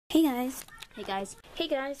Hey guys. Hey guys. Hey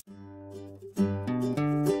guys.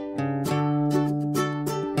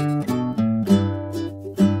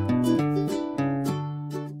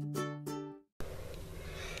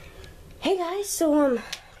 Hey guys, so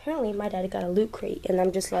apparently my dad got a loot crate and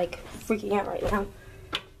I'm just like freaking out right now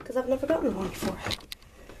because I've never gotten one before.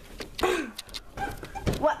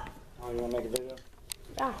 What? Oh, you want to make a video?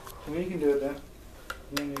 Yeah. Well, you can do it then.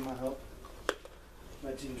 You don't need my help.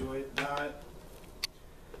 Let you enjoy it.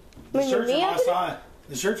 The shirts are my size.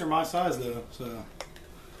 The shirts are my size though, so.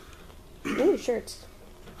 Ooh, shirts.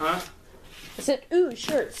 Huh? I said, ooh,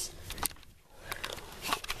 shirts.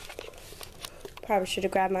 Probably should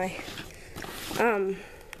have grabbed my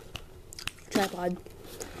tripod.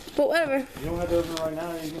 But whatever. You don't have to open it right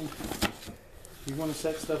now. You want to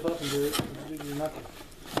set stuff up and do it. You do nothing.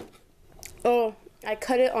 Oh, I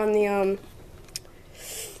cut it on the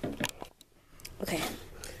okay.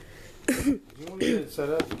 If you want to get it set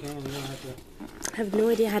up, you can. You don't have to. I have no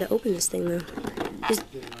idea how to open this thing though. Just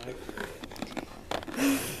Get a knife.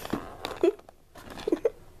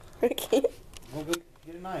 I can't. Well, go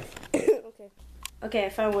get a knife. Okay. Okay, I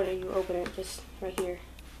found where you open it. Just right here.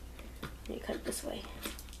 And you cut it this way.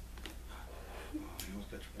 Oh, you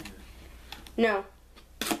almost got your finger. No.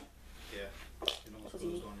 Yeah. You almost closed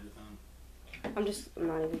on your thumb. I'm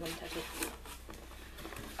not even gonna touch it.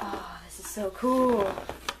 Oh, this is so cool.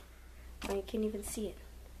 Oh, you can't even see it.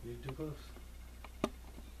 You're too close.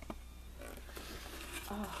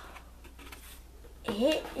 Oh.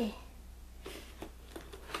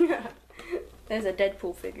 There's a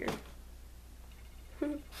Deadpool figure.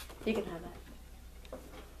 You can have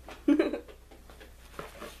that.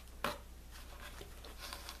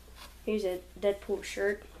 Here's a Deadpool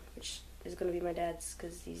shirt, which is going to be my dad's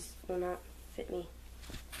because these will not fit me.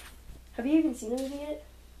 Have you even seen anything yet?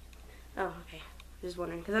 Oh, okay. Just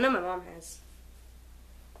wondering, because I know my mom has.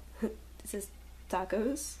 This is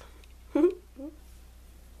tacos.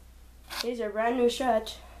 Here's a brand new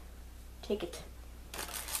shirt. Take it.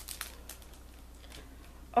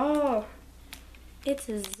 Oh, it's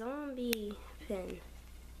a zombie pin.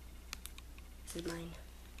 This is mine.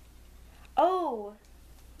 Oh,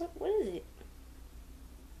 what is it?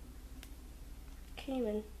 I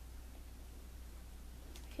can't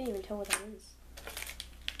even tell what that is.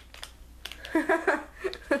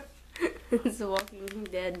 It's The Walking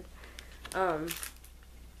Dead.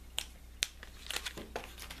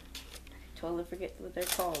 Totally forget what they're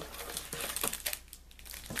called.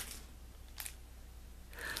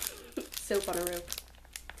 Soap on a rope.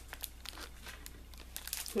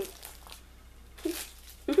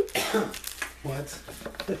 What?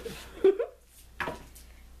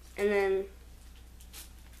 And then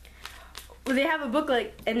well, they have a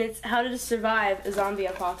booklet, and it's how to survive a zombie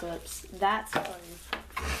apocalypse. That's fun.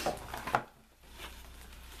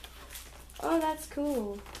 Oh, that's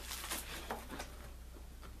cool.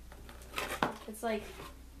 It's like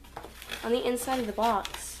on the inside of the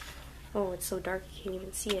box. Oh, it's so dark you can't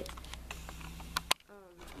even see it.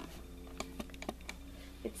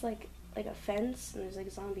 It's like a fence, and there's like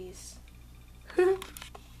zombies.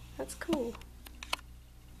 That's cool.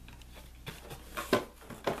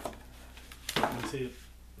 Let's see it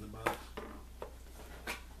in the box.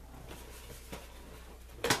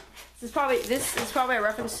 This is probably a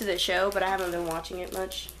reference to the show, but I haven't been watching it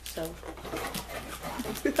much, so.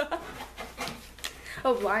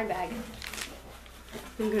 Oh, blind bag.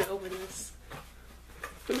 I'm gonna open this.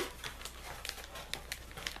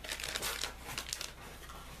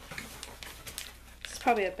 It's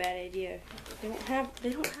probably a bad idea. They don't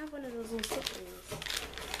have one of those little slip rings.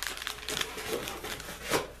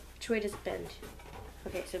 Which way does it bend?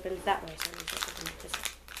 Okay, so it bends that way, so I'm just open it this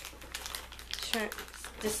way.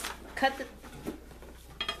 Just cut the.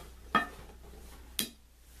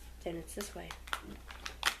 Then it's this way.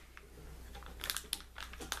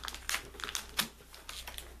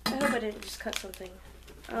 I hope I didn't just cut something.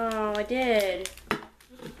 Oh, I did.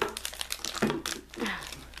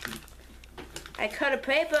 I cut a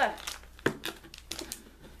paper.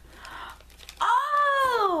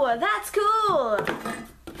 Oh, that's cool.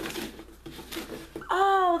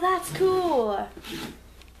 Oh, that's cool.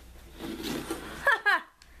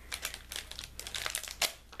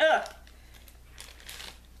 Ugh.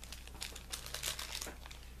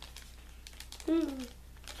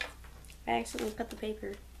 I accidentally cut the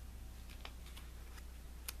paper.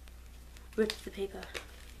 Ripped the paper.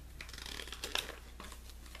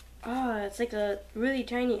 Oh, it's like a really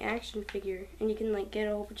tiny action figure, and you can like get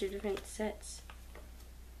a whole bunch of different sets.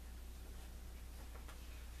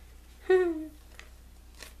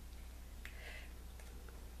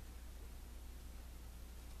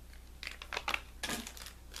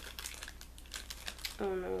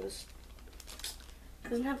 Oh no, this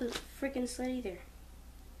doesn't have a freaking sled either.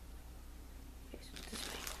 Okay, so this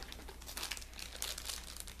way.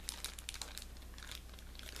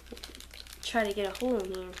 Try to get a hole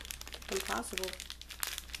in here. Impossible.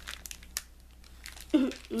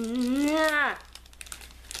 Nah.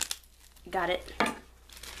 Got it.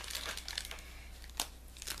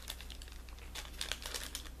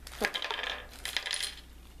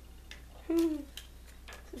 This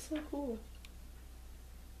is so cool.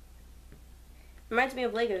 Reminds me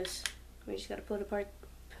of Legos. We just gotta put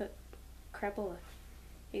crapola.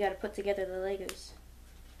 You gotta put together the Legos.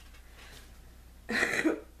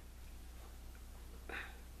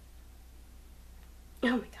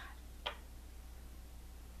 Oh my god.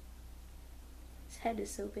 His head is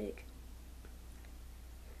so big.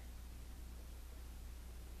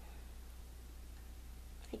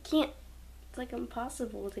 I can't. It's like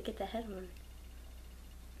impossible to get the head on.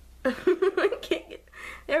 I can't get.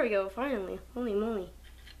 There we go, finally. Holy moly.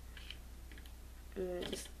 And then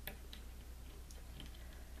just.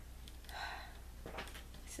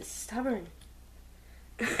 This is stubborn.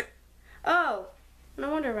 Oh! No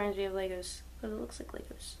wonder it reminds me of Legos. Because it looks like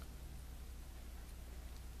Legos.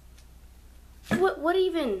 What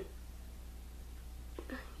even?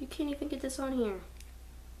 You can't even get this on here.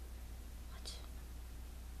 What?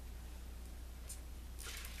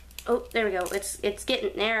 Oh, there we go. It's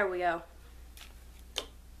getting, there we go.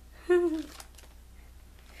 Who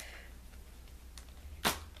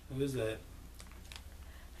is that?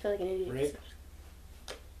 I feel like an idiot. Rick?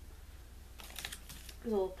 A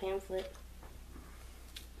little pamphlet.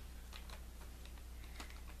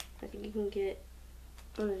 I think you can get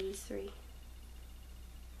one of these three.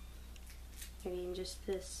 Maybe even just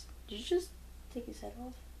this. Did you just take his head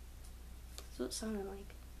off? That's what it sounded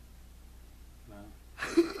like. No.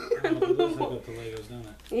 It does hook up the Legos, don't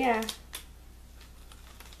it? Yeah.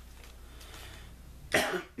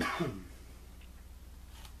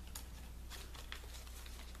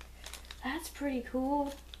 That's pretty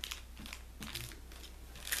cool.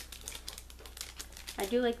 I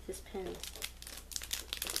do like this pen.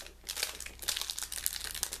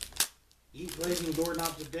 Eat blazing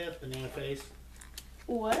doorknobs of death, banana face.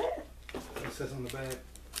 What? It says on the back.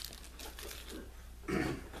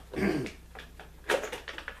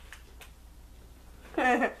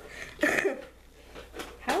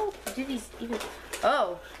 How did these even...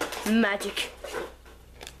 Oh, magic.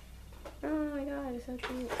 Oh my god, it's so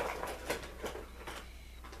cute.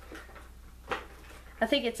 I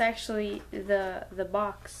think it's actually the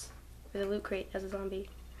box for the loot crate as a zombie.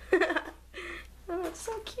 Oh, it's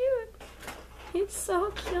so cute. It's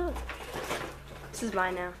so cute. This is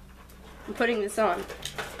mine now. I'm putting this on.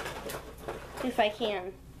 If I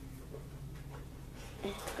can.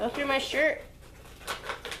 Go through my shirt.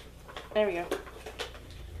 There we go.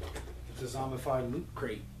 It's a zombified loot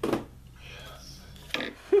crate.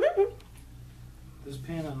 This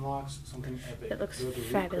pen unlocks something epic. It looks Go to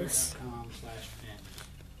fabulous. lootcrate.com/pen.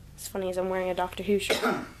 It's funny as I'm wearing a Doctor Who shirt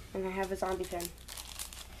and I have a zombie pen.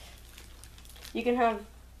 You can have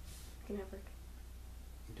Rick.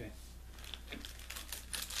 Okay.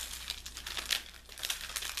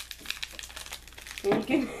 You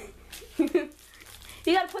can.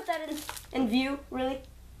 You gotta put that in view, really.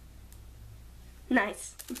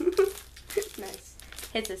 Nice. Nice.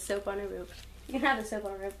 It's a soap on a rope. You can have the soap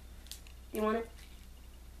on a rope. Do you want it?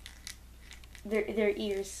 They're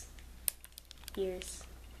ears. Ears.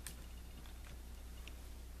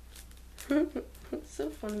 It's so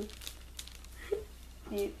funny.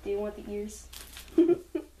 Do you want the ears?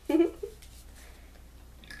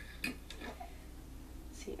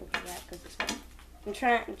 See, okay, that goes this way. I'm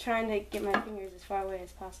trying to get my fingers as far away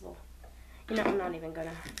as possible. You know, I'm not even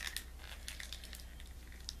gonna.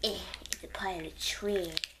 It's a part of the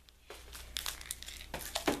tree.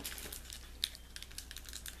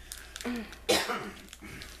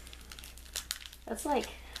 That's like,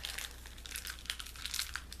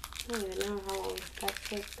 I don't even know how long that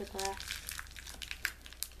takes to last.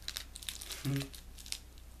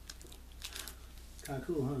 Kind of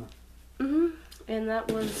cool, huh? Mhm. And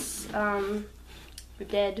that was the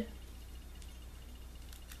dead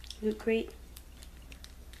loot crate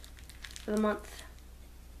for the month.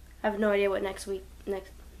 I have no idea what next week.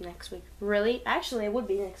 Really? Actually, it would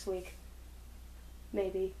be next week.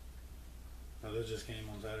 Maybe. No, those just came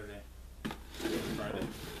on Saturday, Friday,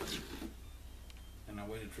 and I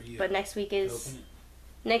waited for you. But next week is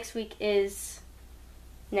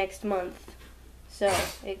next month, so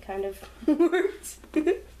it kind of works.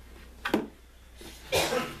 Yeah,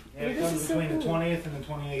 it comes between the 20th and the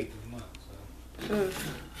 28th of the month. So.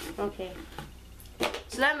 Okay.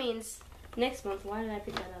 So that means Next month, why did I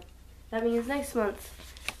pick that up? That means next month,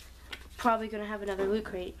 probably gonna have another Loot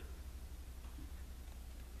Crate.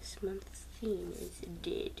 This month's theme is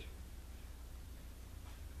dead.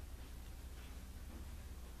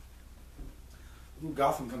 Ooh,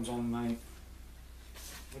 Gotham comes on tonight.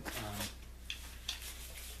 What time?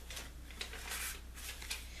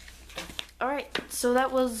 Alright, so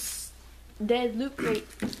that was Dead Loot Crate.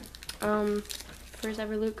 First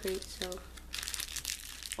ever Loot Crate, so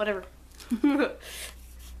whatever. Bye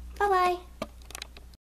bye.